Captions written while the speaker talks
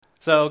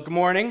Good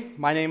morning.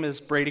 My name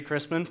is Brady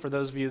Crispin. For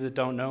those of you that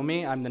don't know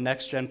me, I'm the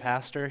next-gen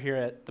pastor here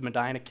at the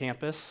Medina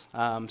campus.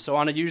 On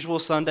a usual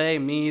Sunday,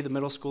 me, the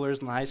middle schoolers,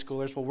 and the high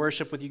schoolers will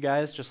worship with you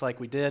guys just like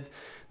we did,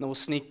 and then we'll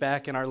sneak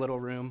back in our little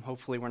room.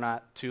 Hopefully we're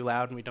not too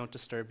loud and we don't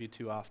disturb you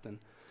too often.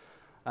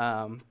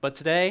 But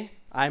today,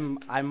 I'm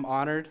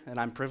honored and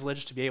I'm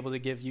privileged to be able to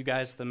give you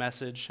guys the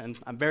message, and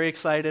I'm very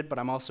excited, but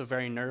I'm also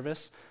very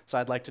nervous, so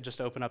I'd like to just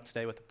open up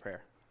today with a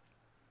prayer.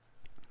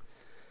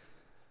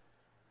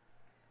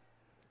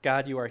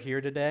 God, you are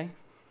here today.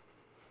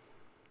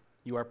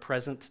 You are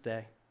present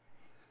today.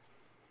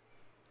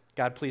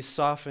 God, please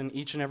soften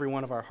each and every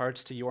one of our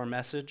hearts to your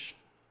message,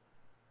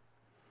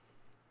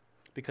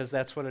 because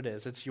that's what it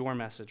is. It's your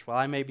message. While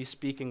I may be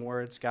speaking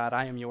words, God,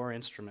 I am your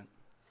instrument.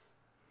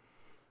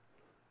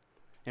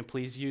 And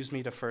please use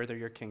me to further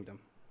your kingdom.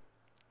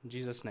 In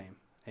Jesus' name,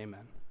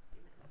 amen.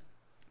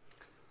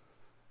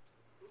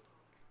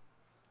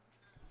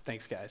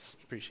 Thanks, guys.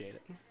 Appreciate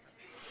it.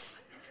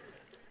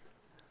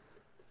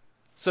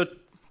 So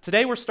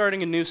today we're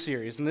starting a new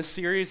series, and this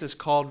series is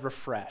called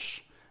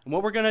Refresh. And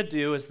what we're going to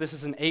do is this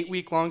is an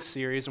 8-week-long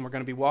series, and we're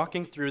going to be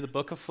walking through the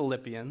book of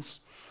Philippians.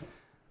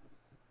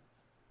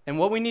 And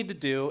what we need to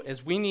do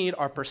is we need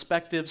our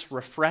perspectives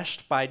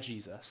refreshed by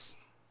Jesus.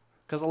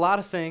 Because a lot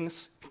of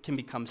things can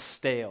become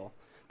stale.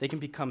 They can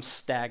become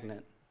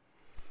stagnant.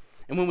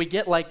 And when we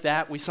get like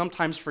that, we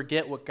sometimes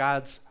forget what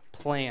God's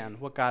plan,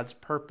 what God's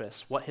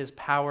purpose, what his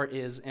power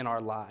is in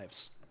our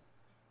lives.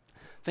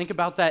 Think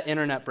about that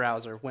internet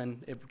browser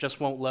when it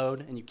just won't load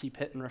and you keep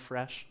hitting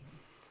refresh.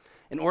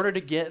 In order to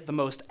get the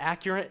most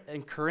accurate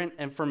and current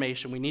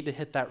information, we need to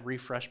hit that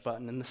refresh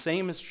button. And the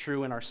same is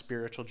true in our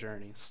spiritual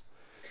journeys.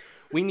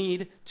 We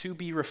need to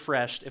be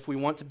refreshed if we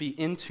want to be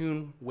in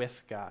tune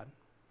with God.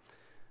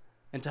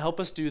 And to help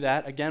us do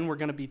that, again, we're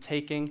going to be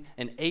taking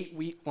an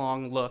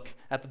 8-week-long look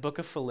at the book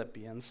of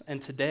Philippians.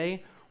 And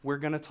today, we're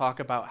going to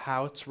talk about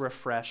how to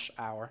refresh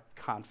our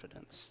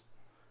confidence.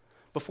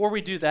 Before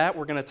we do that,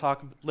 we're going to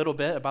talk a little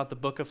bit about the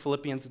book of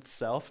Philippians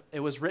itself.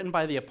 It was written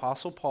by the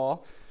Apostle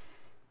Paul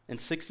in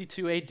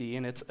 62 AD,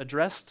 and it's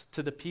addressed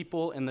to the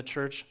people in the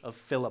church of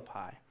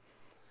Philippi.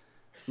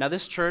 Now,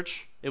 this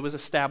church, it was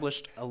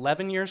established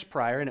 11 years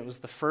prior, and it was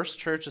the first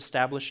church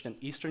established in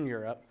Eastern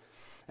Europe.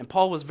 And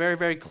Paul was very,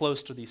 very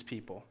close to these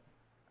people.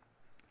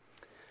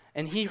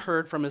 And he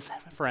heard from his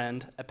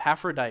friend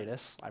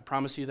Epaphroditus. I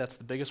promise you that's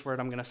the biggest word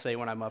I'm going to say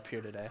when I'm up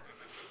here today.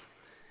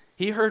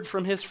 He heard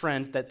from his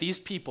friend that these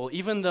people,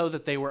 even though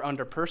that they were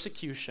under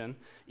persecution,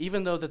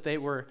 even though that they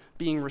were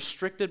being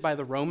restricted by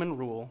the Roman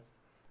rule,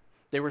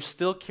 they were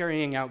still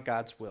carrying out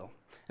God's will,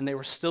 and they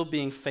were still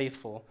being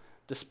faithful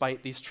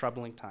despite these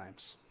troubling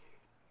times.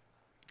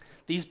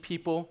 These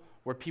people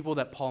were people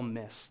that Paul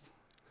missed,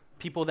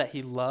 people that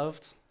he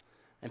loved,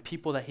 and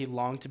people that he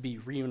longed to be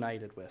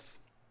reunited with.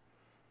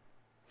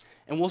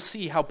 And we'll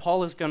see how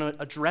Paul is going to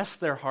address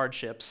their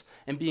hardships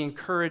and be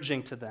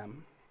encouraging to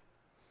them.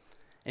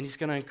 And he's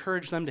going to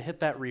encourage them to hit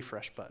that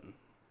refresh button.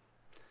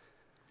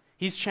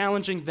 He's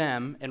challenging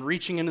them, and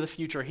reaching into the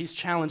future, he's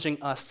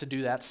challenging us to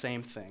do that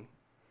same thing,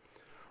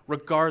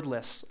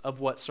 regardless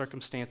of what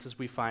circumstances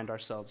we find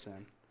ourselves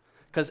in.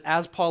 Because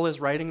as Paul is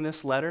writing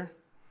this letter,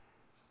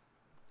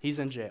 he's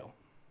in jail.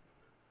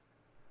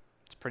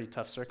 It's a pretty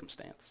tough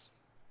circumstance.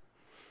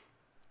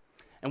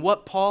 And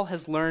what Paul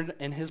has learned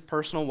in his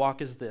personal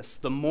walk is this: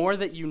 the more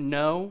that you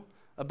know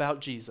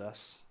about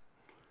Jesus,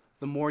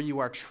 the more you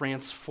are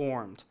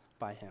transformed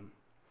by him.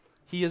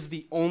 He is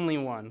the only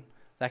one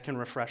that can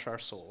refresh our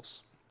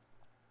souls.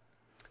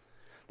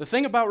 The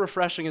thing about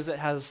refreshing is it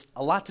has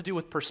a lot to do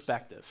with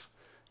perspective.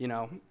 You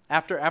know,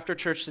 after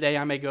church today,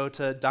 I may go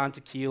to Don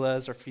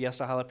Tequila's or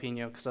Fiesta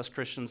Jalapeno, because us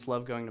Christians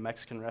love going to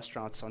Mexican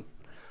restaurants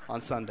on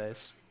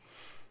Sundays.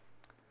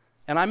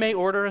 And I may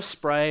order a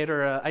Sprite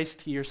or an iced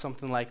tea or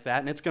something like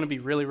that, and it's going to be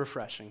really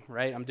refreshing,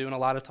 right? I'm doing a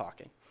lot of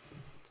talking.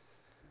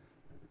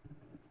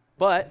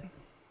 But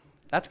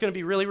that's going to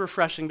be really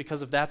refreshing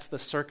because that's the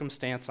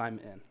circumstance I'm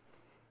in.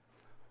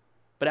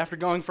 But after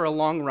going for a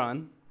long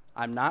run,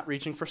 I'm not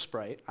reaching for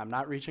Sprite, I'm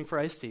not reaching for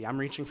iced tea, I'm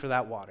reaching for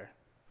that water.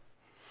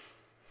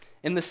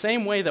 In the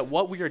same way that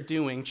what we are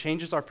doing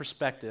changes our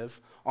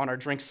perspective on our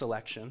drink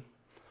selection,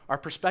 our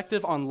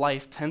perspective on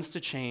life tends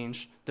to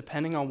change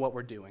depending on what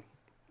we're doing.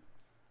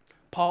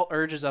 Paul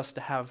urges us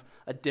to have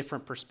a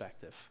different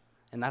perspective,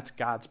 and that's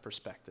God's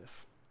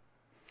perspective.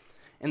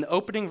 In the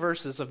opening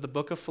verses of the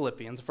book of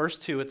Philippians, verse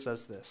 2, it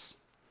says this: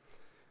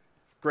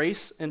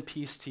 "Grace and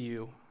peace to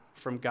you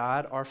from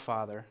God our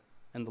Father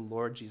and the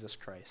Lord Jesus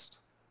Christ."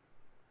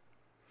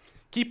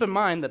 Keep in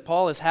mind that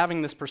Paul is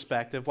having this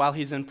perspective while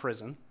he's in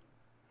prison.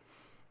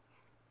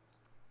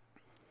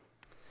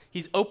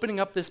 He's opening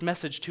up this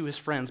message to his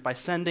friends by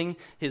sending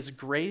his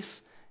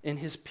grace and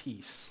his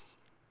peace.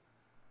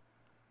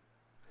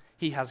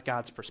 He has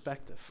God's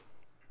perspective.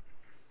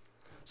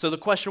 So the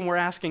question we're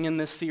asking in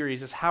this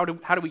series is how do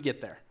we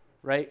get there,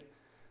 right?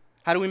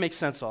 How do we make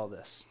sense of all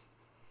this?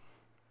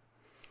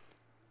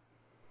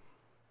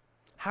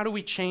 How do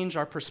we change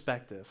our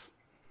perspective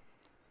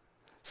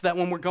so that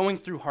when we're going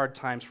through hard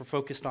times, we're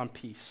focused on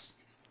peace?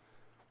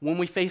 When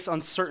we face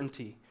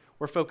uncertainty,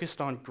 we're focused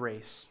on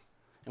grace.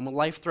 And when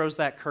life throws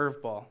that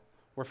curveball,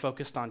 we're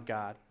focused on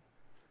God.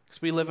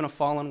 Because we live in a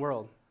fallen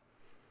world.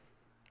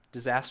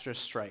 Disasters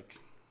strike.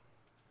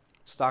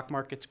 Stock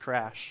markets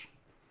crash.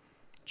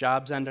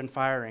 Jobs end in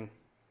firing.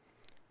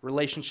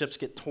 Relationships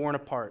get torn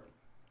apart.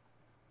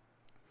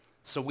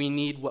 So we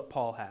need what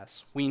Paul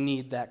has. We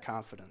need that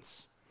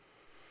confidence.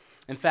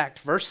 In fact,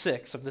 verse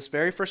 6 of this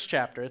very first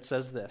chapter, it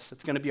says this.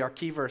 It's going to be our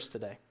key verse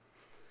today.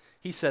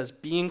 He says,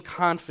 being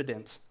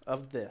confident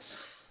of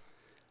this,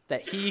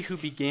 that he who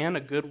began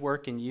a good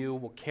work in you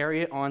will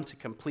carry it on to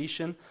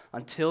completion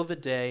until the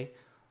day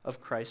of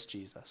Christ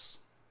Jesus.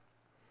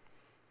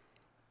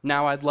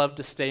 Now I'd love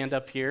to stand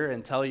up here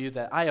and tell you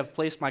that I have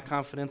placed my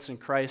confidence in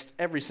Christ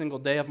every single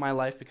day of my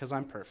life because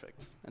I'm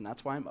perfect, and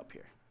that's why I'm up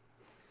here.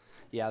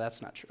 Yeah,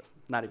 that's not true.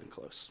 Not even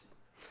close.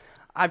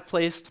 I've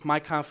placed my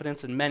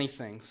confidence in many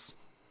things.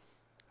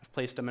 I've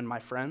placed them in my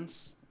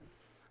friends.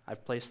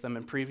 I've placed them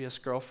in previous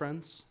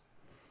girlfriends.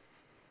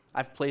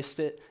 I've placed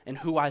it in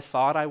who I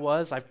thought I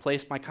was. I've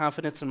placed my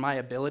confidence in my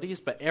abilities,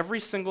 but every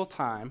single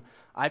time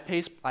I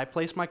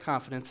place my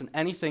confidence in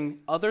anything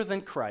other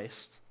than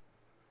Christ,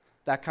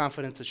 that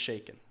confidence is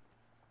shaken.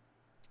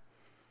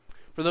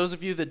 For those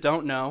of you that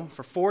don't know,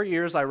 for 4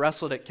 years I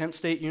wrestled at Kent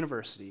State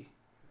University.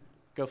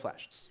 Go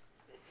Flashes.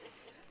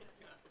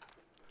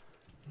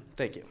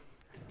 Thank you.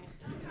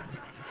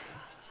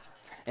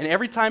 And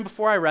every time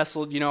before I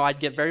wrestled, I'd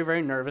get very,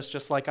 very nervous,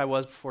 just like I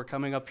was before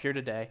coming up here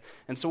today.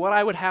 And so what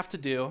I would have to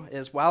do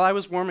is, while I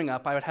was warming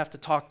up, I would have to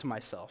talk to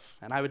myself.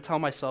 And I would tell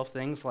myself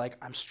things like,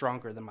 I'm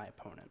stronger than my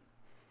opponent.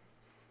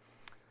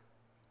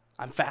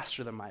 I'm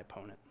faster than my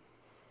opponent.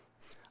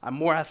 I'm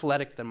more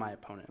athletic than my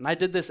opponent. And I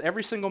did this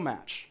every single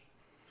match.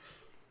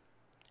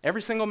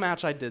 Every single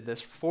match I did this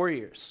for 4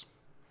 years.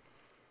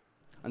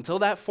 Until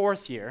that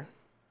 4th year,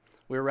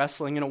 we were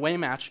wrestling an away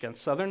match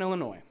against Southern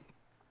Illinois.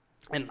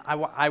 And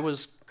I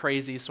was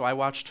crazy, so I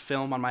watched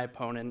film on my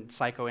opponent,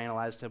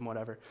 psychoanalyzed him,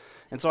 whatever.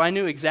 And so I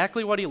knew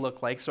exactly what he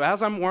looked like. So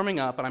as I'm warming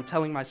up and I'm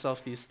telling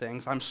myself these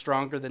things, I'm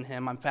stronger than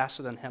him, I'm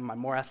faster than him, I'm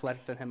more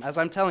athletic than him. As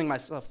I'm telling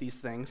myself these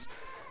things,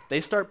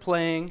 they start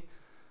playing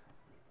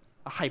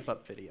a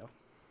hype-up video.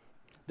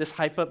 This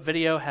hype-up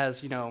video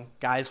has,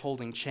 guys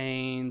holding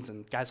chains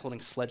and guys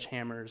holding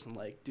sledgehammers and,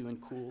 doing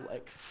cool,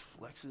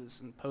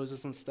 flexes and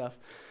poses and stuff.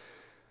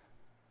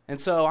 And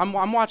so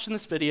I'm watching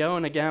this video,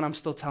 and again, I'm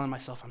still telling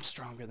myself I'm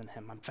stronger than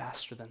him, I'm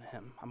faster than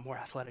him, I'm more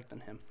athletic than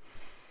him.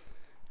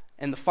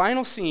 And the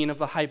final scene of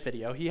the hype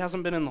video, he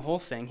hasn't been in the whole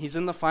thing, he's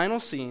in the final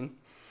scene,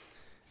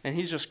 and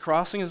he's just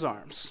crossing his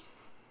arms.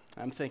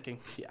 I'm thinking,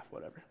 yeah,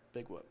 whatever,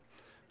 big whoop,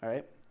 all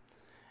right?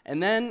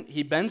 And then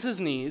he bends his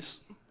knees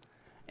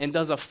and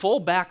does a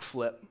full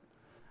backflip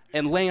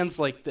and lands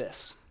like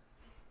this.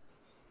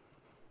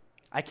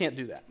 I can't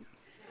do that.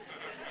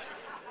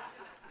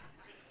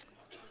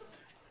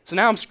 So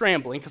now I'm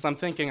scrambling because I'm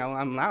thinking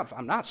I'm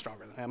not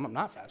stronger than him, I'm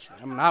not faster,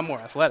 I'm not more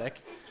athletic,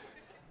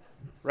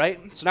 right?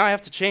 So now I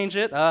have to change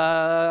it.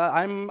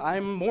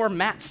 I'm more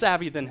mat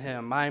savvy than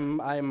him.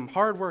 I'm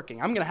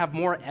hardworking. I'm going to have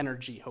more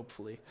energy,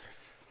 hopefully.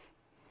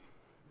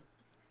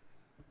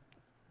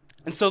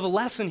 And so the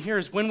lesson here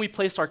is when we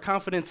place our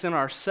confidence in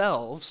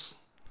ourselves,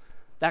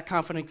 that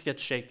confidence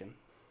gets shaken.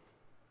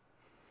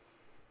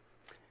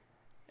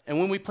 And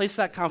when we place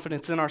that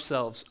confidence in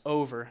ourselves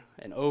over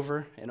and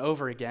over and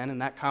over again,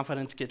 and that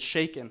confidence gets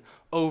shaken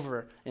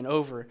over and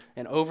over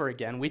and over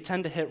again, we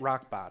tend to hit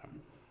rock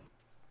bottom.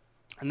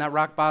 And that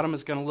rock bottom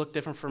is going to look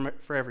different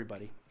for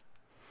everybody.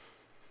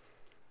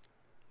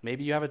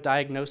 Maybe you have a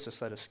diagnosis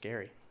that is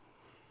scary.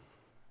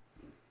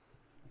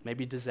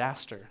 Maybe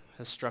disaster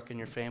has struck in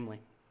your family.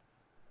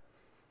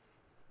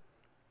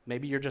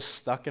 Maybe you're just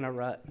stuck in a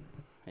rut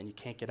and you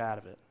can't get out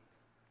of it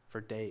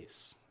for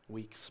days,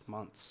 weeks,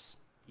 months,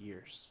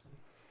 years.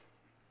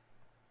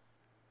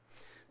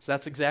 So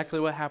that's exactly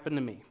what happened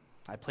to me.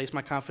 I placed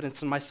my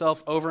confidence in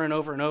myself over and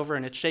over and over,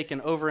 and it's shaken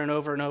over and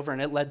over and over,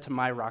 and it led to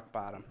my rock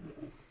bottom.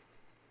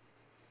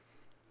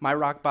 My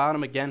rock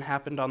bottom again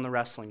happened on the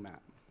wrestling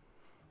mat.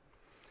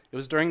 It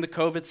was during the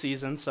COVID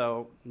season,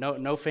 so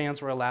no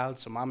fans were allowed,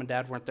 so mom and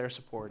dad weren't there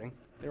supporting.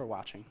 They were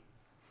watching.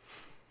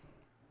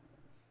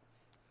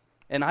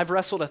 And I've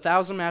wrestled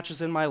 1,000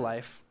 matches in my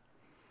life,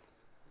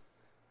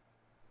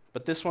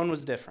 but this one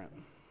was different.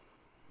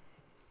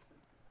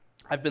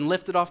 I've been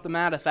lifted off the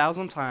mat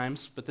 1,000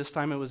 times, but this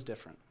time it was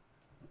different.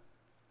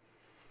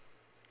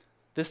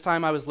 This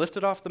time I was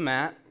lifted off the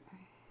mat,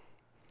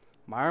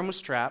 my arm was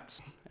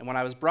trapped, and when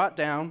I was brought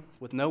down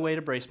with no way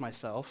to brace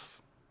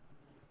myself,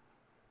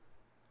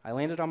 I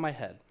landed on my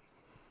head.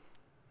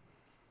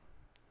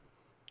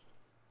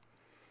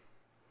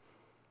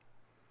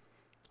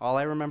 All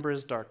I remember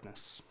is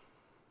darkness.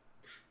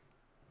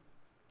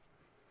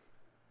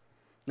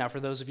 Now,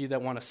 for those of you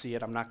that want to see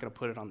it, I'm not going to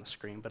put it on the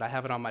screen, but I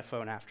have it on my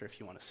phone after if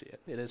you want to see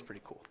it. It is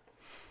pretty cool.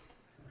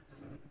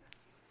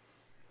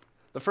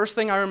 The first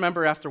thing I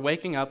remember after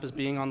waking up is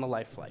being on the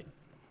life flight.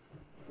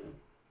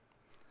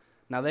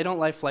 Now, they don't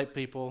life flight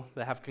people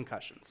that have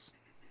concussions.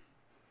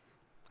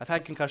 I've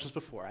had concussions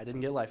before. I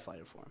didn't get life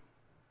flighted for them.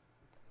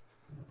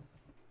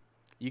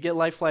 You get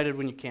life flighted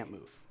when you can't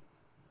move.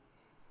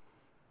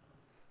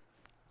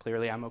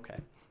 Clearly, I'm okay.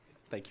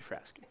 Thank you for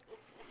asking.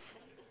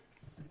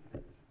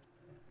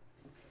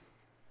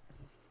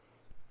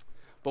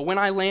 But when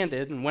I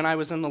landed and when I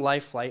was in the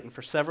life flight and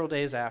for several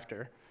days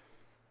after,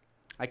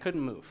 I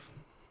couldn't move.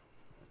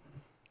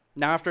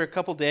 Now, after a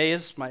couple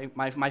days,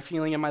 my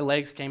feeling in my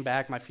legs came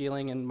back, my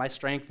feeling in my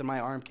strength in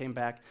my arm came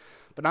back,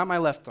 but not my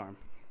left arm.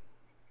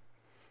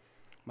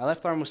 My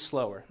left arm was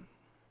slower,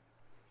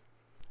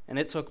 and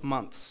it took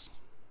months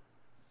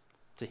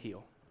to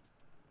heal.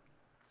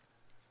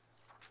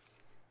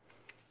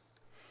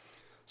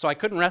 So I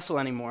couldn't wrestle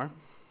anymore,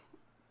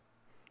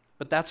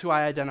 but that's who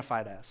I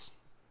identified as.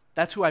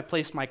 That's who I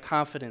placed my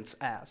confidence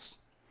as.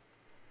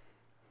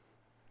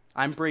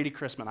 I'm Brady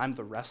Chrisman. I'm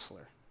the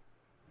wrestler.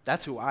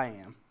 That's who I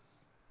am.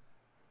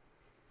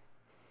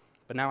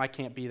 But now I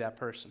can't be that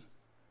person.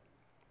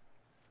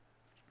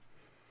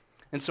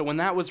 And so when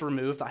that was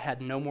removed, I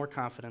had no more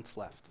confidence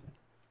left.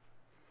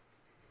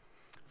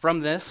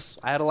 From this,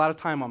 I had a lot of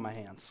time on my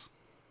hands.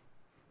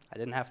 I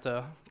didn't have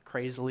to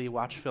crazily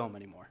watch film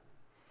anymore.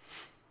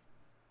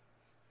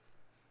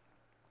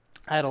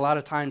 I had a lot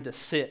of time to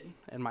sit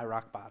in my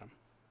rock bottom.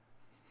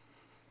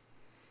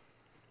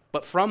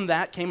 But from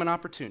that came an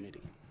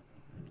opportunity.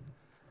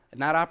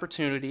 And that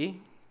opportunity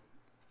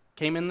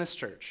came in this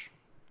church.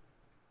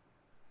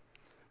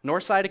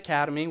 Northside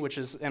Academy, which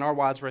is in our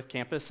Wadsworth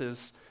campus,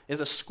 is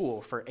a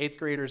school for 8th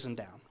graders and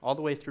down, all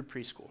the way through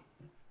preschool.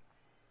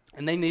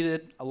 And they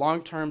needed a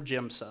long-term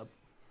gym sub.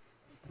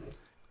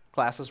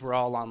 Classes were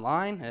all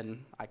online,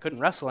 and I couldn't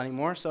wrestle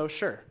anymore, so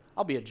sure,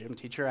 I'll be a gym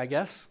teacher, I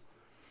guess.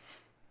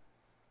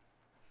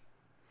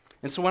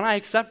 And so when I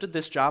accepted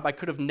this job, I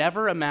could have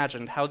never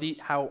imagined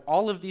how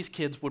all of these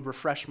kids would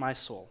refresh my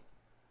soul.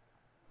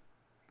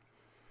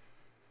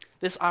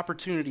 This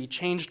opportunity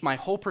changed my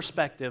whole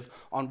perspective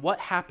on what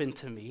happened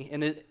to me,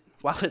 and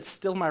while it's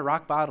still my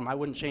rock bottom, I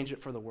wouldn't change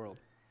it for the world.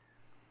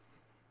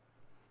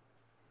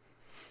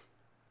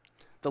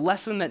 The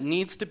lesson that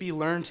needs to be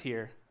learned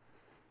here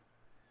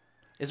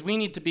is we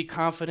need to be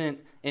confident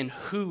in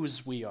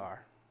whose we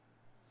are,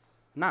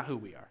 not who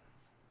we are.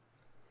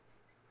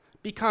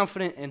 Be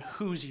confident in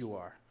whose you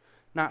are,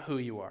 not who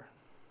you are.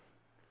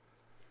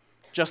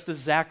 Just as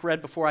Zach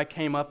read before I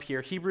came up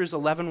here, Hebrews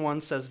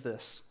 11:1 says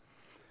this: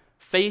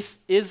 faith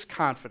is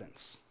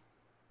confidence.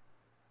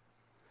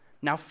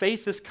 Now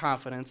faith is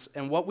confidence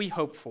in what we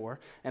hope for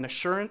and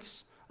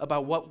assurance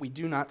about what we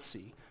do not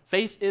see.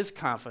 Faith is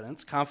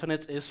confidence.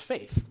 Confidence is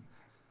faith.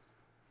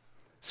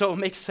 So it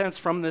makes sense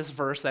from this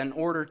verse that in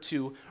order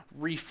to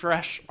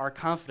refresh our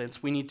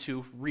confidence, we need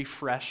to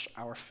refresh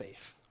our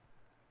faith.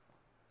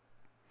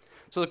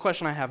 So the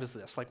question I have is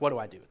this, what do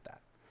I do with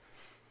that?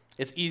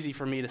 It's easy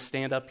for me to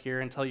stand up here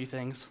and tell you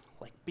things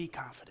like, be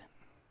confident,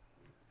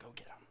 go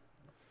get them.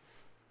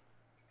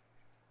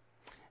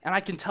 And I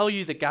can tell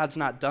you that God's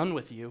not done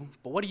with you,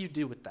 but what do you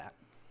do with that?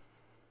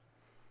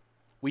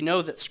 We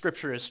know that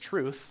Scripture is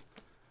truth.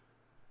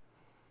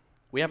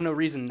 We have no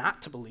reason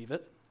not to believe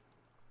it.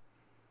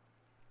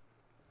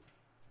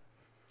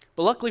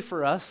 But luckily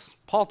for us,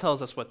 Paul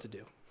tells us what to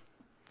do.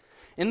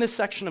 In this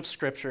section of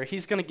Scripture,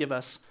 he's going to give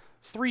us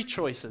 3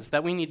 choices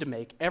that we need to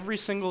make every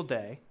single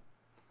day.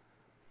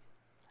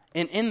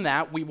 And in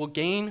that, we will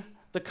gain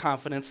the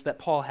confidence that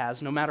Paul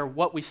has no matter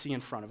what we see in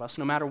front of us,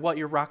 no matter what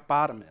your rock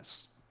bottom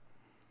is.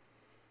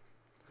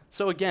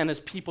 So again, as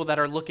people that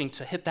are looking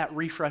to hit that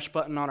refresh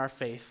button on our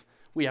faith,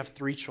 we have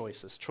 3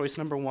 choices. Choice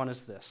number 1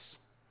 is this: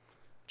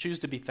 choose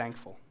to be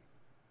thankful.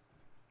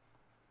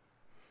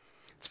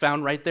 It's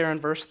found right there in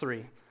verse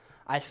 3.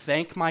 I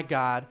thank my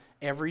God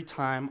every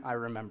time I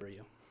remember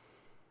you.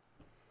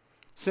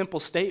 Simple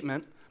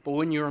statement, but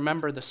when you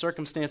remember the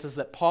circumstances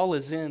that Paul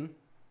is in,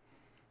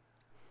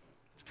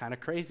 it's kind of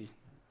crazy.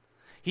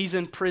 He's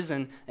in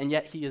prison, and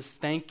yet he is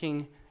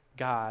thanking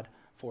God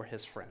for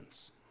his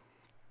friends.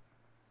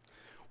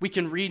 We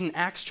can read in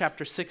Acts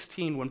chapter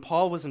 16 when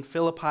Paul was in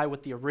Philippi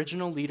with the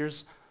original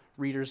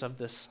readers of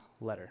this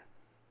letter.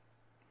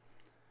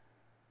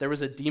 There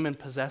was a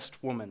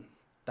demon-possessed woman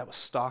that was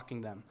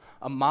stalking them.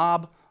 A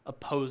mob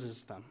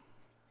opposes them.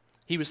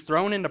 He was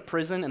thrown into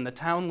prison, and the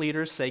town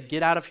leaders say,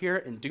 get out of here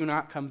and do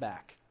not come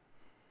back.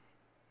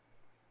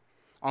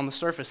 On the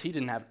surface, he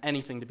didn't have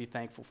anything to be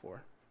thankful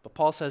for. But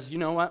Paul says, you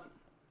know what?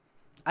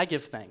 I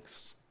give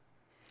thanks.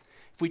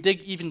 If we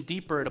dig even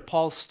deeper into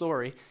Paul's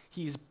story,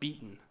 he's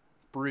beaten,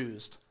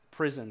 bruised,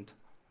 prisoned,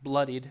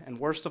 bloodied, and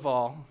worst of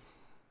all,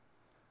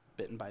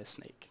 bitten by a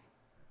snake.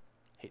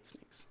 Hate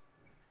snakes.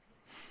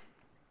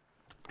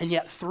 And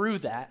yet through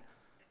that,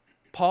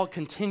 Paul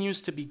continues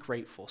to be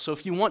grateful. So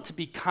if you want to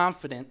be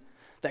confident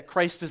that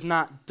Christ is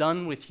not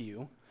done with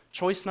you,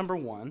 choice number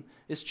 1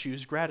 is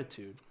choose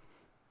gratitude.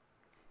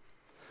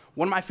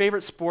 One of my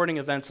favorite sporting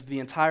events of the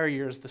entire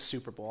year is the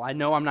Super Bowl. I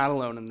know I'm not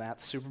alone in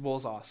that. The Super Bowl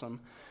is awesome.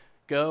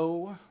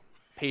 Go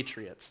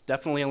Patriots.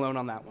 Definitely alone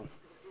on that one.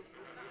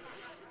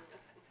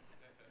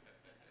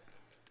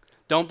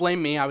 Don't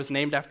blame me. I was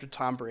named after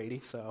Tom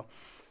Brady, so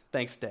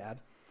thanks, Dad.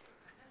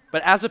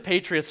 But as a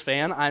Patriots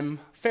fan, I'm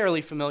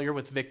fairly familiar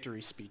with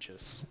victory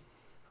speeches.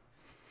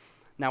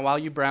 Now, while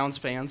you Browns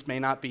fans may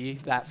not be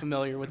that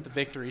familiar with the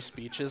victory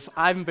speeches,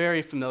 I'm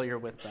very familiar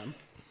with them.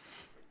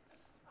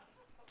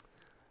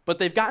 But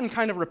they've gotten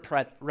kind of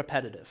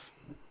repetitive.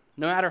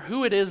 No matter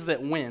who it is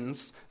that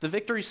wins, the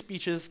victory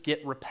speeches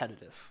get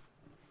repetitive.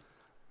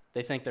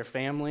 They thank their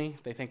family,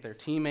 they thank their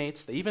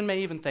teammates, they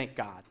may even thank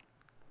God.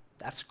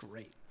 That's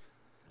great.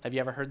 Have you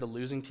ever heard the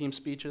losing team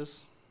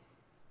speeches?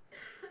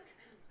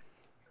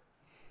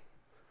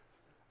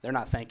 They're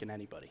not thanking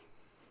anybody.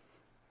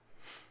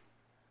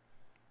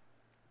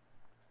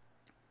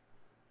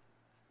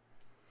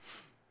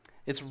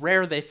 It's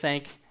rare they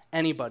thank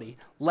anybody,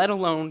 let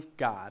alone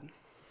God.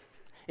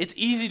 It's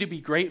easy to be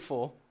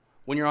grateful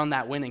when you're on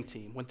that winning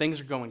team, when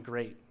things are going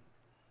great.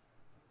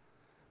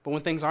 But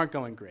when things aren't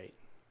going great,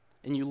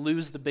 and you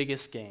lose the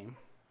biggest game,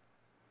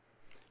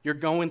 you're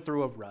going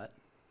through a rut,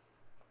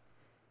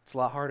 it's a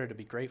lot harder to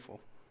be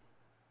grateful.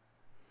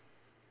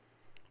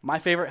 My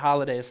favorite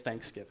holiday is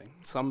Thanksgiving.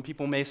 Some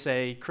people may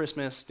say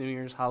Christmas, New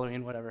Year's,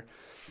 Halloween, whatever.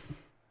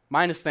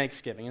 Mine is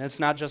Thanksgiving, and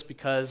it's not just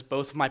because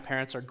both of my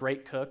parents are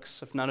great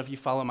cooks. If none of you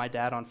follow my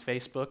dad on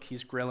Facebook,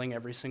 he's grilling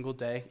every single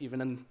day,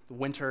 even in the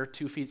winter,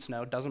 2 feet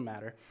snow, doesn't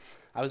matter.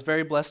 I was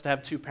very blessed to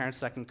have 2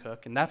 parents that can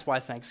cook, and that's why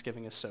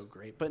Thanksgiving is so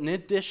great. But in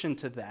addition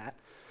to that,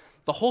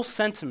 the whole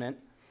sentiment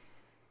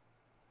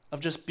of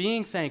just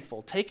being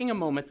thankful, taking a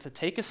moment to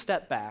take a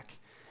step back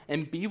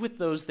and be with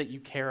those that you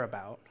care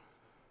about,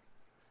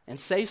 and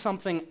say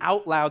something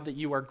out loud that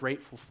you are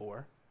grateful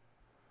for,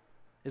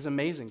 is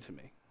amazing to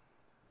me.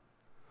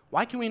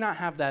 Why can we not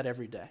have that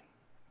every day?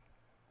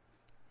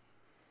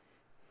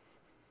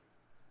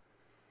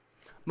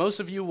 Most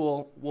of you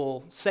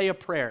will say a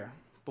prayer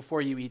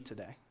before you eat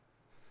today.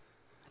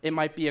 It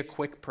might be a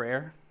quick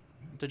prayer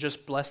to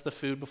just bless the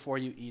food before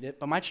you eat it,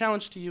 but my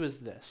challenge to you is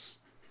this.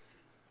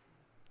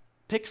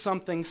 Pick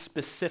something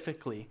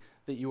specifically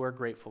that you are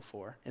grateful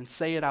for and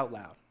say it out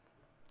loud.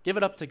 Give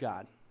it up to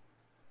God.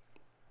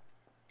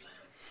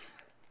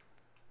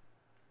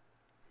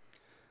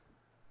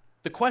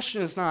 The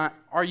question is not,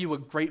 are you a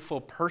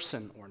grateful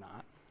person or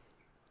not?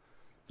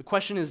 The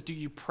question is, do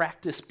you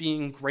practice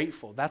being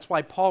grateful? That's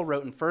why Paul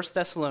wrote in 1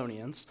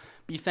 Thessalonians,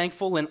 be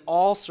thankful in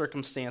all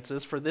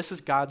circumstances, for this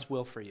is God's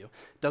will for you.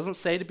 It doesn't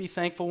say to be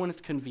thankful when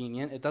it's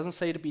convenient. It doesn't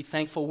say to be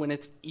thankful when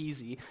it's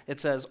easy. It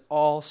says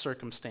all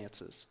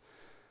circumstances.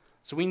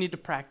 So we need to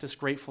practice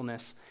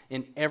gratefulness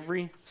in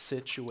every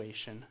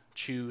situation.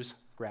 Choose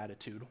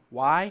gratitude.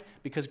 Why?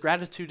 Because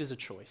gratitude is a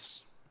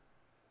choice.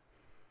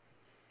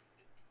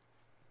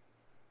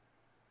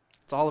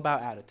 It's all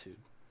about attitude.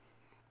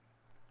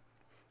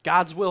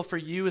 God's will for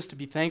you is to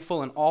be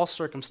thankful in all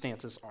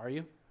circumstances. Are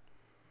you?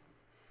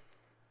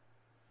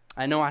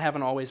 I know I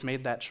haven't always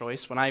made that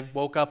choice. When I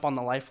woke up on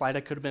the life flight,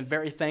 I could have been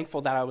very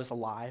thankful that I was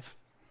alive.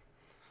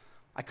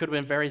 I could have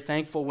been very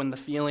thankful when the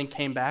feeling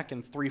came back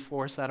in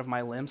 3/4 out of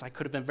my limbs. I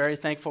could have been very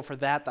thankful for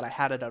that I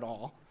had it at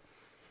all.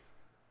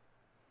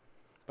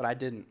 But I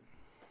didn't.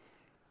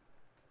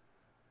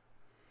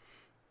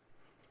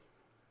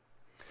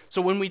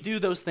 So when we do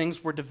those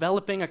things, we're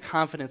developing a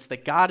confidence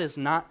that God is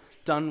not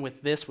done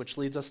with this, which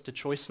leads us to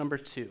choice number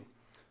 2.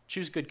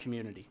 Choose good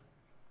community.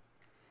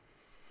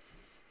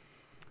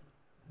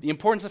 The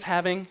importance of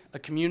having a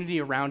community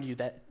around you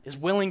that is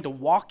willing to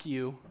walk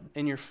you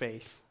in your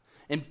faith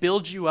and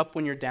build you up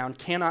when you're down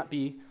cannot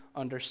be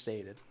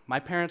understated.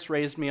 My parents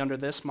raised me under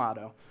this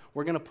motto: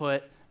 we're going to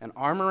put an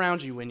arm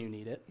around you when you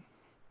need it,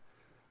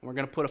 and we're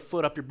going to put a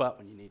foot up your butt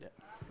when you need it.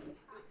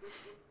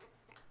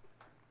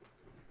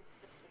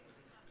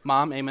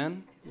 Mom,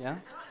 amen? Yeah?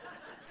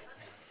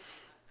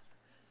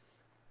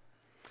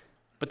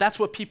 But that's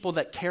what people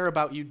that care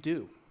about you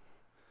do.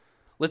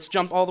 Let's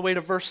jump all the way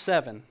to verse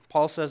 7.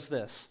 Paul says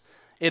this: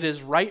 it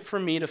is right for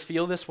me to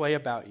feel this way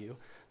about you,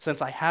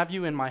 since I have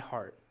you in my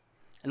heart.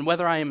 And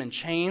whether I am in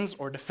chains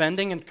or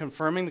defending and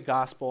confirming the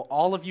gospel,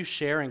 all of you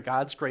share in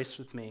God's grace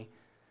with me.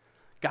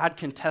 God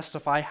can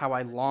testify how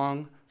I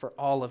long for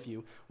all of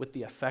you with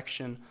the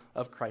affection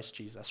of Christ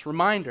Jesus.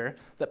 Reminder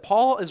that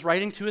Paul is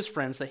writing to his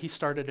friends that he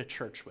started a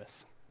church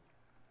with.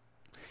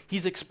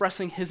 He's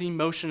expressing his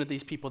emotion to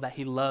these people that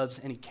he loves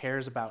and he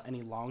cares about and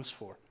he longs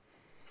for.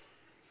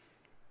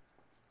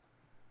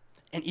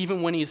 And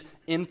even when he's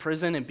in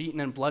prison and beaten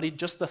and bloodied,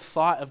 just the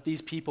thought of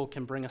these people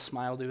can bring a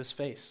smile to his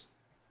face.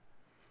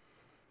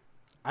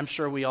 I'm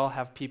sure we all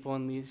have people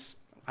in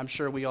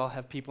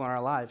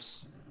our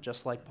lives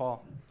just like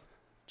Paul,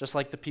 just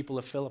like the people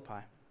of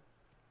Philippi.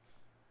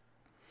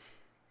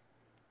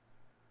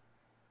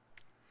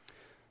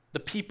 The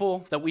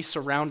people that we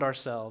surround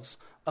ourselves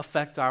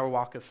affect our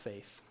walk of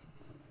faith.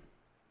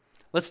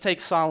 Let's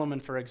take Solomon,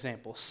 for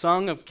example,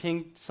 son of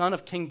King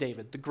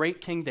David, the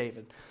great King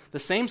David, the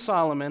same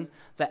Solomon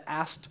that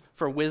asked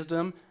for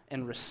wisdom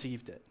and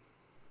received it.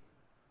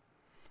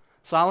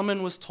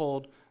 Solomon was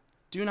told,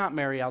 do not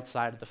marry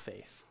outside of the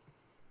faith.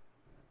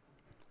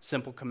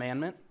 Simple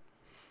commandment.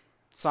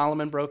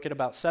 Solomon broke it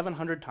about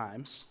 700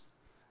 times.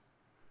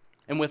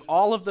 And with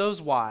all of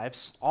those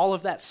wives, all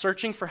of that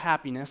searching for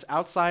happiness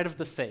outside of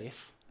the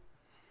faith,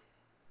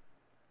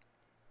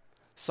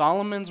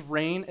 Solomon's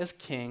reign as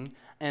king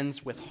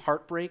ends with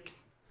heartbreak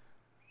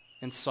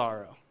and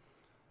sorrow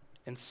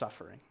and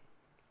suffering.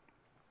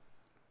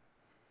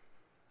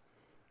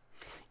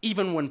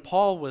 Even when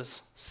Paul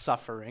was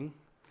suffering,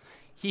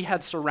 he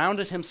had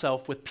surrounded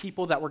himself with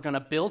people that were going to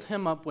build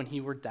him up when he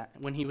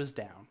was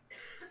down.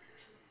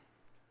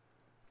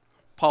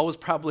 Paul was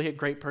probably a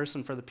great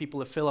person for the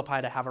people of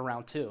Philippi to have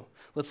around too.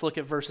 Let's look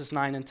at verses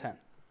 9 and 10.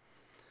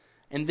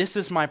 And this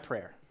is my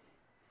prayer,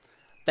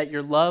 that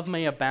your love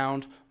may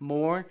abound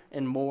more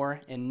and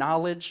more in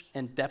knowledge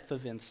and depth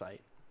of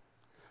insight,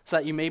 so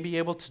that you may be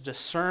able to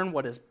discern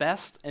what is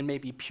best and may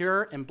be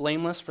pure and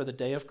blameless for the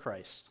day of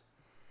Christ.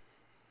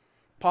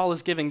 Paul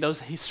is giving those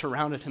that he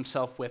surrounded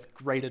himself with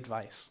great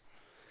advice.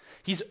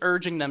 He's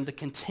urging them to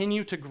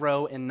continue to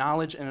grow in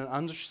knowledge and an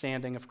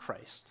understanding of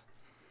Christ.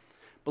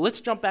 But let's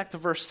jump back to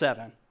verse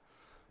 7.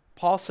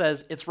 Paul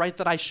says, it's right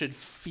that I should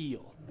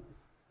feel.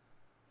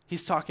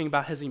 He's talking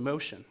about his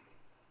emotion.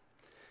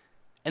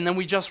 And then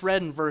we just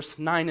read in verse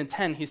 9 and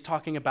 10, he's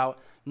talking about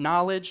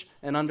knowledge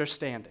and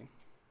understanding.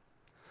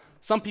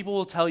 Some people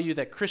will tell you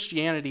that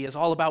Christianity is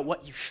all about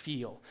what you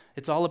feel.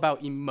 It's all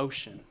about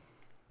emotion.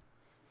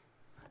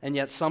 And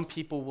yet some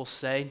people will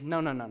say, no.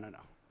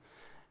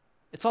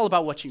 It's all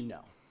about what you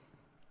know.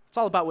 It's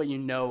all about what you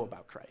know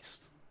about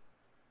Christ.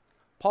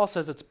 Paul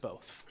says it's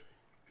both.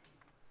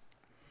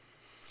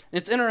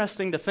 It's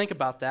interesting to think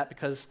about that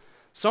because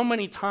so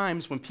many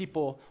times when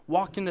people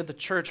walk into the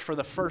church for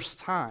the first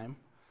time,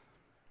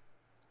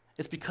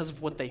 it's because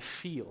of what they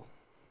feel.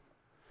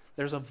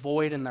 There's a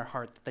void in their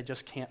heart that they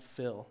just can't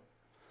fill.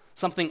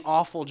 Something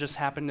awful just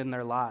happened in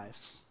their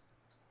lives.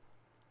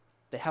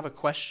 They have a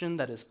question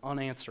that is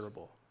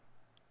unanswerable.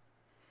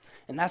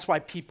 And that's why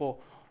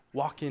people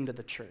walk into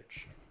the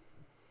church.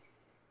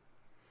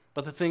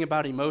 But the thing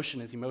about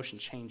emotion is emotion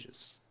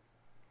changes.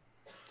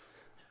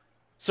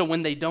 So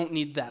when they don't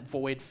need that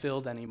void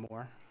filled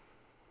anymore,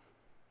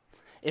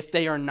 if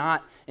they are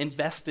not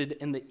invested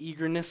in the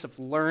eagerness of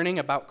learning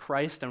about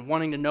Christ and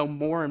wanting to know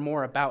more and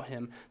more about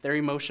him, their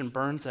emotion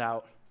burns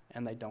out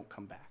and they don't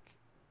come back.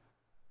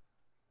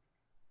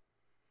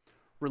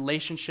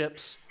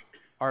 Relationships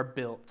are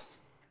built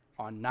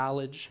on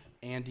knowledge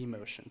and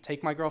emotion.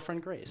 Take my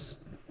girlfriend Grace.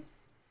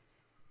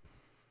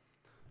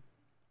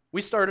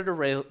 We started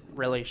a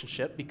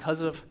relationship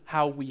because of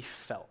how we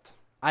felt.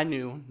 I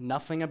knew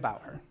nothing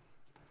about her.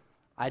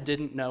 I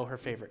didn't know her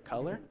favorite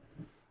color.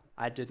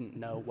 I didn't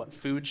know what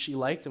food she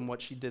liked and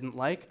what she didn't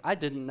like. I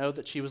didn't know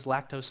that she was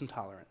lactose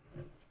intolerant.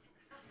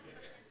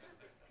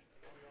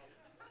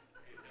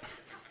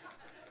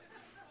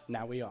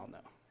 Now we all know.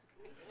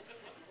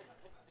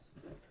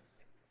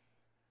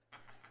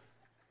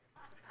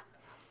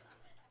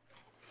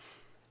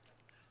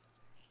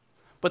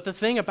 But the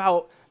thing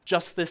about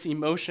just this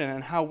emotion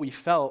and how we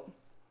felt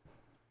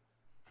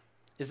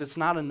is it's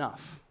not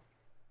enough.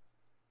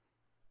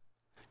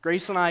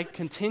 Grace and I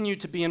continue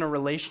to be in a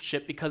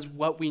relationship because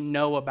what we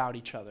know about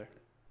each other.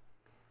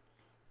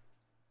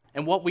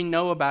 And what we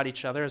know about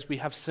each other is we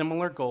have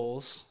similar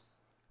goals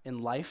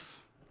in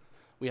life,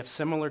 we have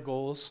similar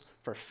goals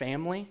for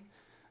family,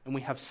 and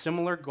we have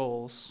similar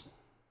goals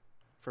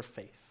for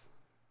faith.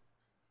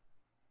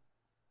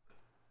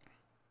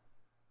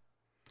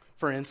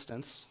 For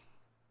instance,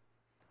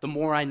 the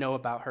more I know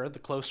about her, the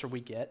closer we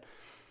get.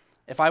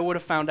 If I would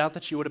have found out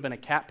that she would have been a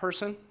cat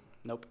person,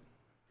 nope.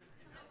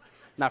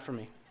 Not for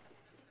me.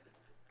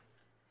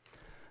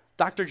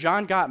 Dr.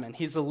 John Gottman,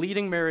 he's the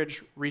leading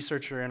marriage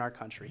researcher in our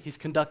country. He's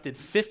conducted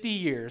 50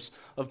 years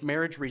of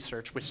marriage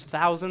research with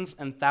thousands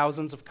and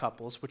thousands of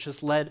couples, which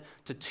has led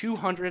to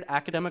 200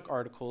 academic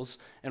articles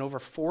and over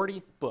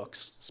 40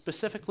 books,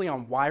 specifically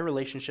on why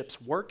relationships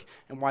work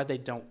and why they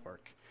don't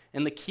work.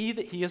 And the key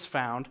that he has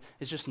found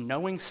is just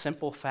knowing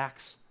simple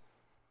facts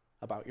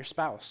about your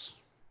spouse.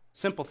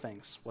 Simple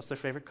things. What's their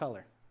favorite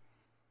color?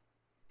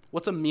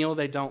 What's a meal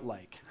they don't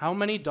like? How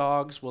many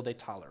dogs will they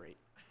tolerate?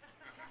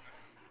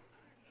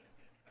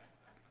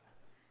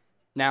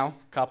 Now,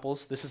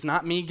 couples, this is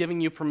not me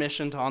giving you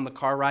permission to on the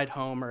car ride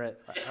home or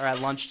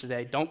at lunch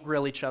today. Don't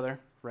grill each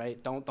other,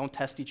 right? Don't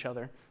test each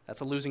other.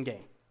 That's a losing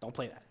game. Don't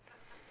play that.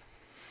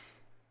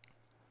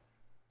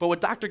 But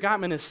what Dr.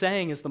 Gottman is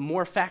saying is the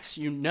more facts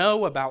you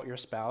know about your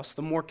spouse,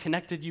 the more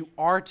connected you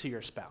are to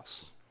your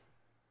spouse.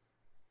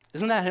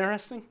 Isn't that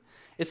interesting?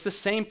 It's the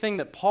same thing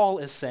that Paul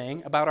is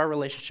saying about our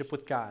relationship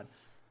with God.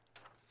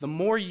 The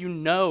more you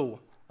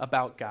know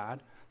about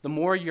God, the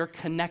more you're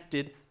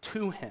connected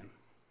to him.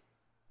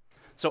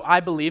 So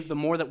I believe the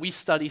more that we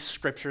study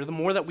Scripture, the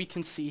more that we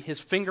can see his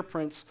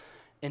fingerprints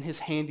and his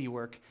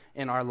handiwork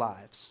in our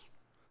lives.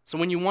 So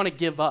when you want to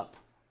give up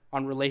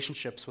on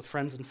relationships with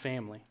friends and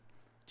family,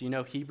 do you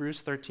know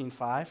Hebrews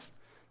 13:5?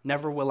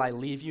 Never will I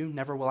leave you,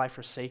 never will I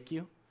forsake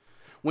you.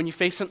 When you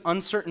face an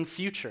uncertain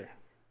future,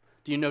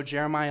 do you know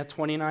Jeremiah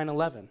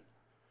 29:11?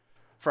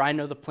 For I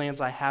know the plans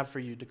I have for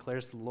you,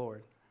 declares the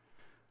Lord.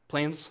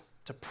 Plans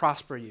to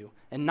prosper you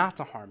and not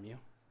to harm you.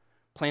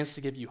 Plans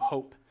to give you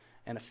hope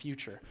and a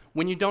future.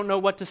 When you don't know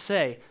what to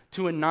say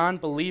to a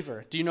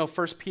non-believer, do you know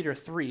 1 Peter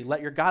 3?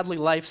 Let your godly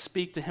life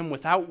speak to him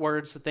without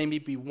words, that they may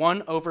be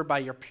won over by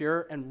your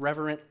pure and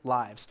reverent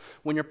lives.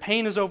 When your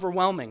pain is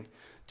overwhelming,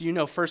 Do you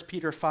know 1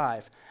 Peter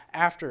 5?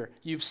 After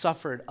you've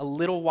suffered a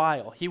little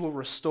while, he will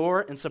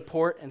restore and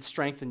support and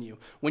strengthen you.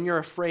 When you're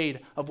afraid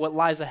of what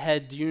lies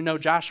ahead, do you know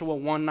Joshua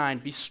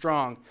 1:9? Be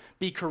strong,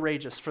 be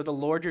courageous, for the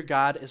Lord your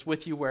God is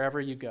with you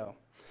wherever you go.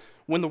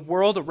 When the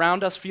world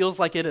around us feels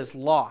like it is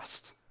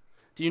lost,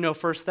 do you know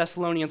 1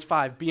 Thessalonians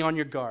 5? Be on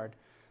your guard,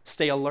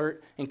 stay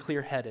alert and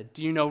clear-headed.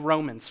 Do you know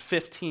Romans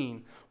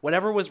 15?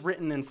 Whatever was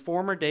written in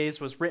former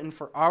days was written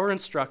for our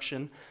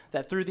instruction,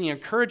 that through the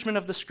encouragement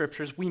of the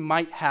scriptures we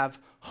might have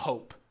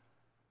hope.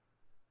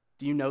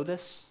 Do you know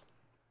this?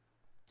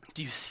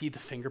 Do you see the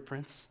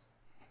fingerprints?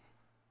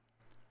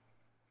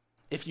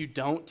 If you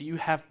don't, do you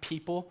have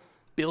people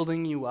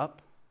building you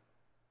up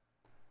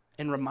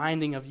and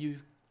reminding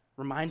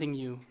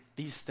you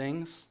these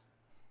things?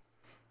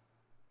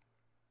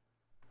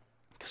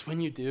 Because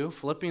when you do,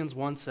 Philippians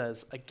 1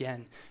 says,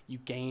 again, you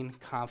gain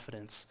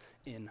confidence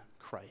in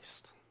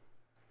Christ.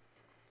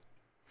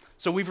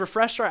 So we've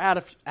refreshed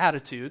our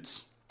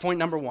attitudes. Point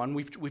number one,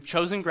 we've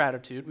chosen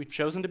gratitude. We've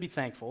chosen to be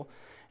thankful.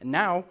 And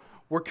now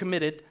we're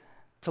committed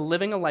to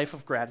living a life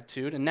of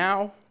gratitude. And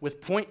now, with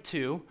point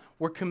two,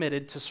 we're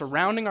committed to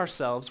surrounding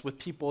ourselves with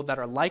people that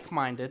are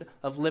like-minded,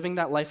 of living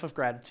that life of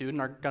gratitude, and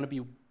are going to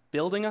be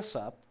building us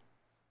up.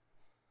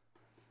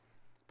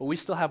 But we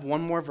still have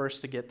one more verse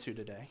to get to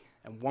today,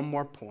 and one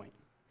more point.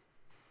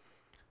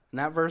 And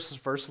that verse is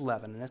verse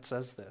 11, and it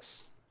says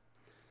this: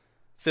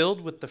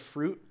 filled with the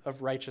fruit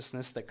of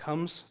righteousness that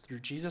comes through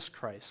Jesus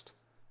Christ,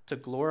 to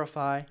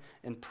glorify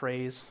and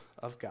praise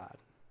of God.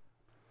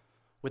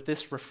 With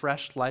this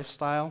refreshed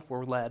lifestyle,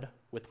 we're led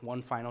with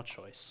one final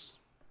choice.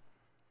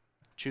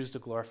 Choose to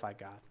glorify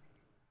God.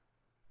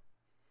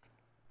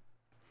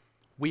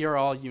 We are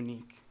all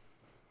unique.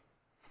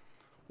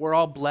 We're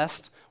all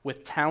blessed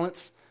with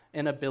talents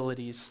and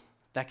abilities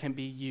that can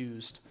be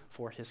used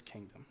for his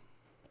kingdom.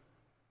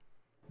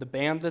 The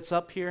band that's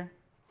up here,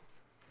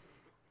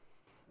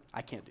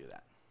 I can't do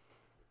that.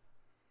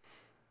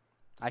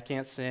 I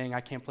can't sing, I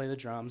can't play the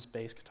drums,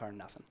 bass, guitar,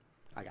 nothing.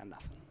 I got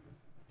nothing.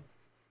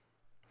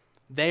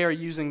 They are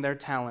using their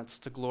talents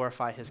to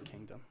glorify his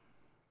kingdom.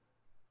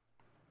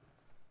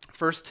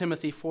 1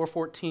 Timothy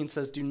 4:14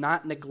 says, do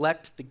not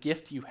neglect the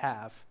gift you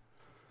have,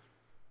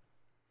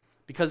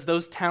 because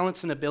those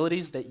talents and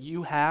abilities that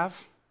you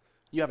have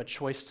a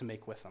choice to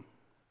make with them.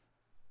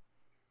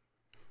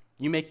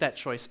 You make that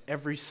choice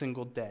every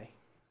single day.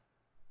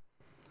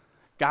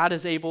 God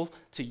is able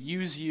to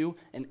use you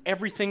in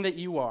everything that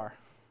you are.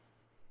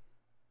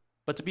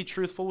 But to be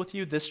truthful with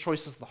you, this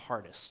choice is the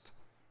hardest.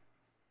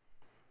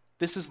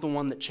 This is the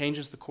one that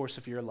changes the course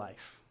of your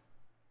life.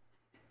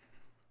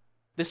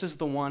 This is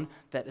the one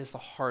that is the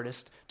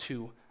hardest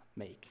to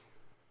make.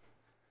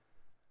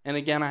 And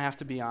again, I have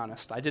to be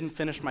honest. I didn't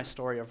finish my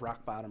story of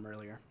rock bottom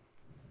earlier.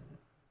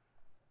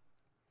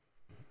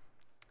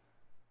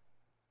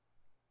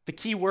 The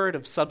key word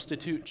of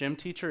substitute gym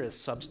teacher is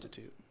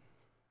substitute.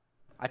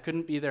 I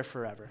couldn't be there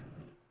forever.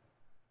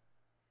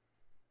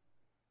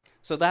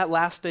 So that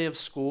last day of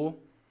school,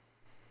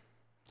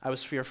 I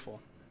was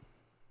fearful.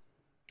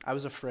 I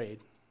was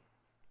afraid.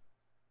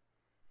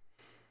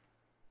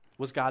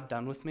 Was God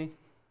done with me?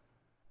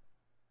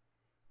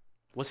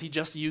 Was he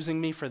just using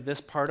me for this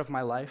part of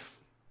my life?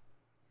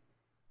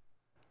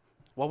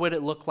 What would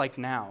it look like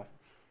now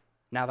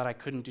that I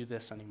couldn't do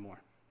this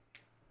anymore?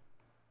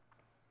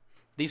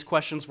 These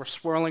questions were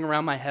swirling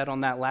around my head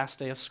on that last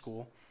day of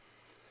school.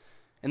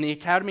 And the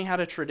academy had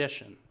a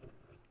tradition,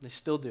 they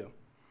still do,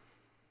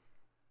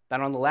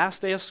 that on the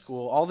last day of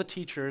school, all the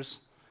teachers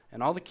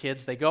and all the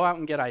kids, they go out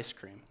and get ice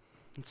cream.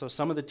 And so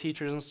some of the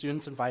teachers and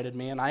students invited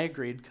me, and I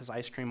agreed because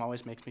ice cream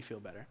always makes me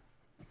feel better.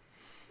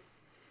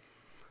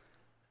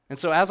 And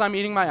so as I'm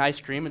eating my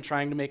ice cream and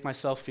trying to make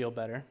myself feel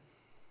better,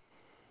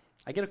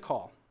 I get a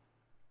call.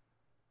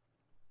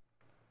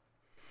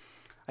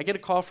 I get a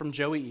call from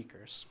Joey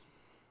Eakers.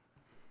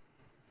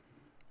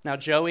 Now,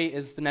 Joey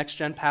is the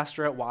next-gen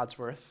pastor at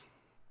Wadsworth,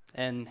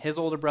 and his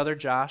older brother,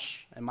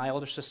 Josh, and my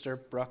older sister,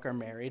 Brooke, are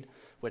married,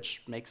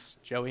 which makes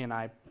Joey and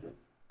I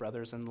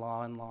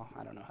brothers-in-law.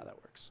 I don't know how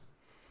that works.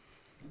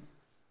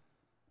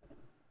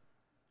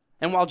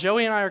 And while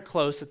Joey and I are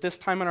close, at this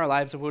time in our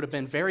lives, it would have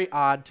been very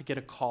odd to get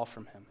a call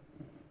from him.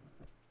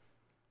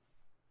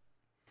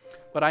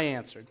 But I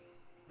answered.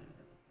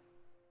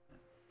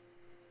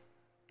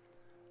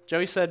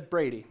 Joey said,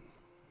 Brady,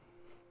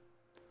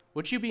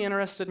 would you be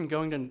interested in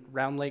going to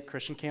Round Lake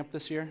Christian Camp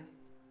this year?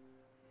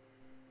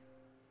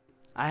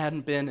 I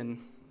hadn't been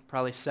in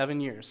probably 7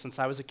 years since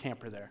I was a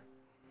camper there.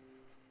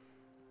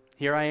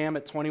 Here I am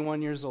at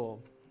 21 years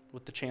old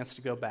with the chance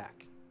to go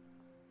back.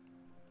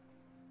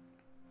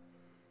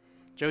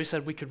 Joey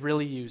said, we could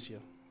really use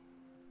you.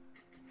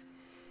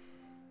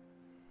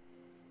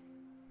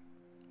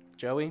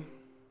 Joey,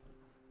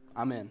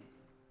 I'm in.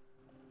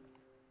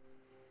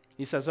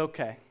 He says,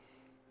 okay.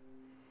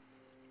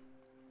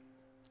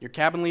 Your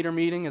cabin leader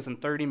meeting is in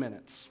 30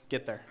 minutes.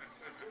 Get there.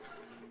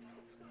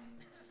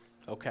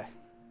 Okay.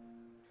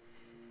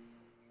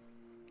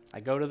 I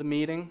go to the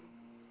meeting.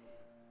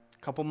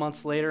 A couple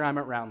months later, I'm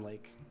at Round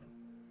Lake.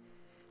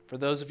 For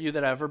those of you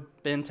that have ever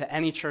been to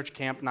any church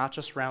camp, not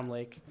just Round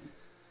Lake,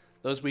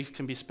 those weeks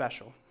can be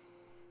special.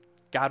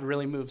 God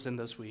really moves in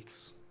those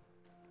weeks.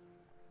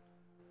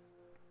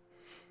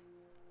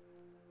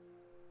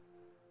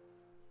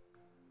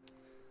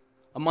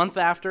 A month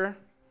after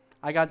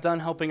I got done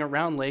helping at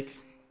Round Lake,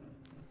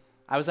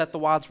 I was at the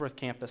Wadsworth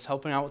campus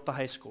helping out with the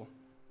high school.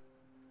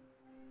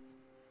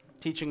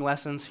 Teaching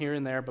lessons here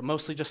and there, but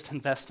mostly just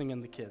investing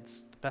in the kids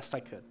the best I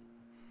could.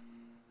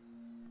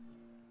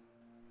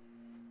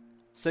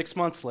 6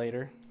 months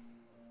later,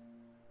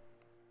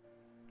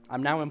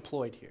 I'm now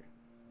employed here.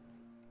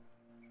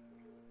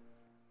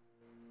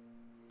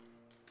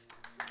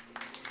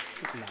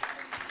 No.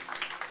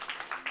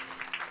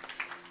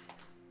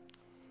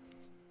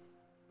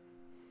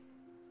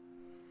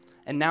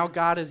 And now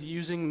God is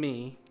using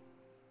me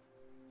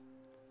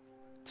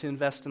to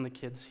invest in the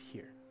kids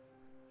here.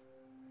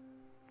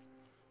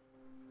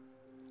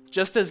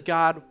 Just as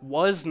God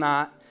was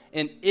not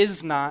and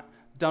is not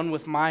done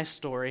with my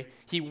story,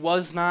 he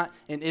was not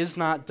and is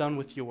not done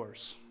with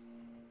yours.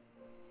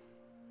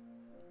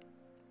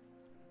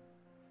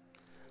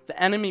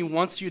 The enemy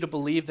wants you to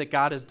believe that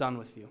God is done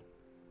with you.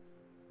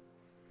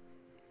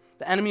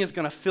 The enemy is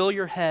going to fill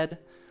your head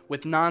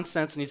with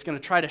nonsense, and he's going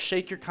to try to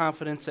shake your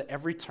confidence at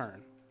every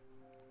turn.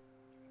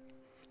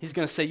 He's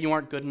going to say you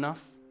aren't good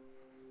enough,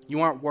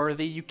 you aren't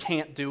worthy, you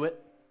can't do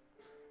it.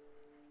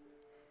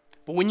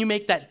 But when you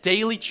make that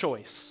daily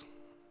choice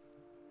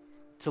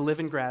to live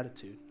in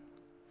gratitude,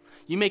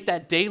 you make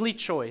that daily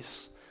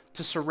choice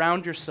to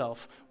surround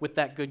yourself with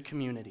that good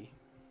community.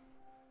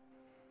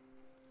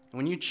 And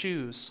when you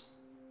choose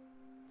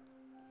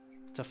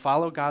to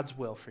follow God's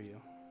will for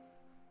you,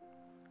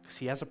 because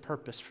he has a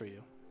purpose for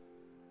you,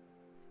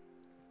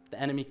 the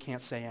enemy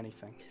can't say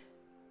anything.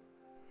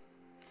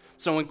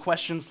 So when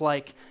questions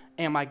like,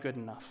 am I good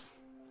enough?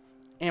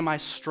 Am I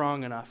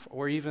strong enough?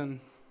 Or even,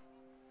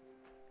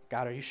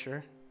 God, are you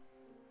sure?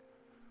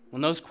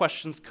 When those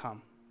questions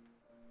come,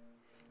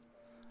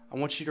 I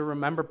want you to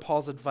remember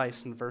Paul's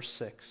advice in verse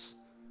 6.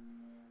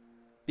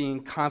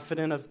 Being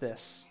confident of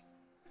this,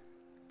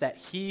 that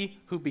he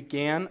who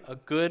began a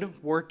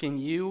good work in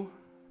you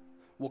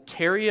will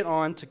carry it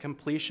on to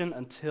completion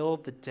until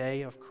the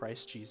day of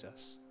Christ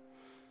Jesus.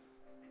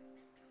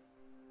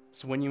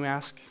 So when you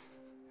ask,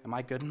 am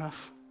I good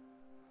enough?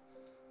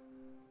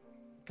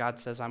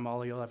 God says, I'm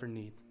all you'll ever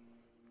need.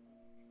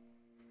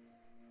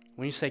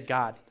 When you say,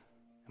 God,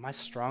 am I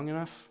strong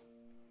enough?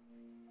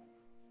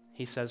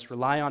 He says,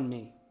 rely on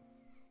me.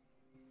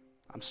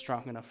 I'm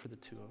strong enough for the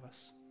two of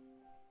us.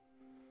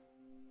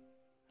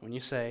 When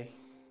you say,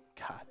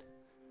 God,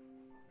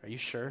 are you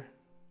sure?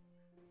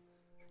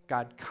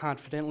 God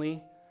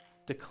confidently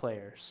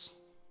declares,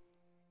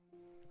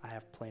 I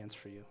have plans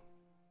for you.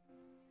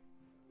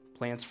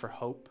 Plans for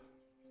hope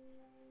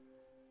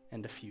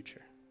and a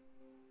future.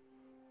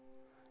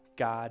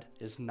 God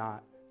is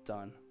not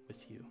done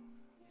with you.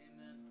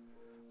 Amen.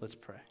 Let's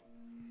pray.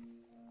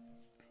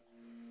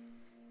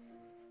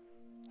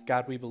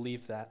 God, we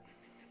believe that.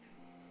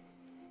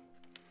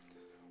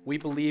 We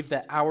believe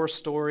that our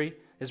story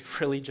is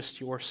really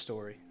just your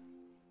story.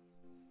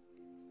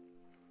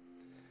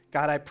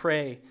 God, I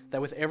pray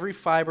that with every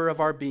fiber of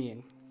our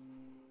being,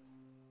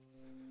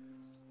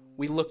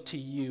 we look to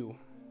you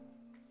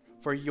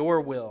for your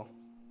will.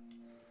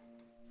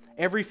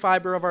 Every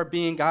fiber of our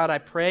being, God, I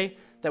pray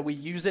that we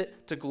use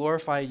it to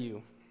glorify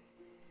you.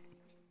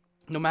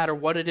 No matter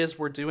what it is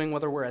we're doing,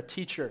 whether we're a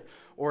teacher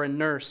or a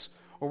nurse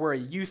or we're a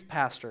youth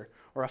pastor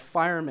or a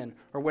fireman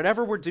or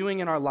whatever we're doing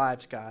in our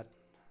lives, God,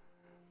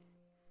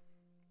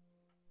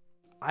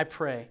 I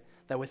pray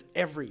that with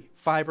every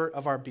fiber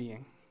of our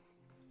being,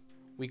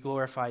 we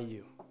glorify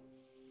you.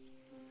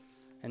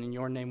 And in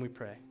your name we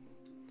pray.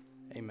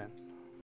 Amen.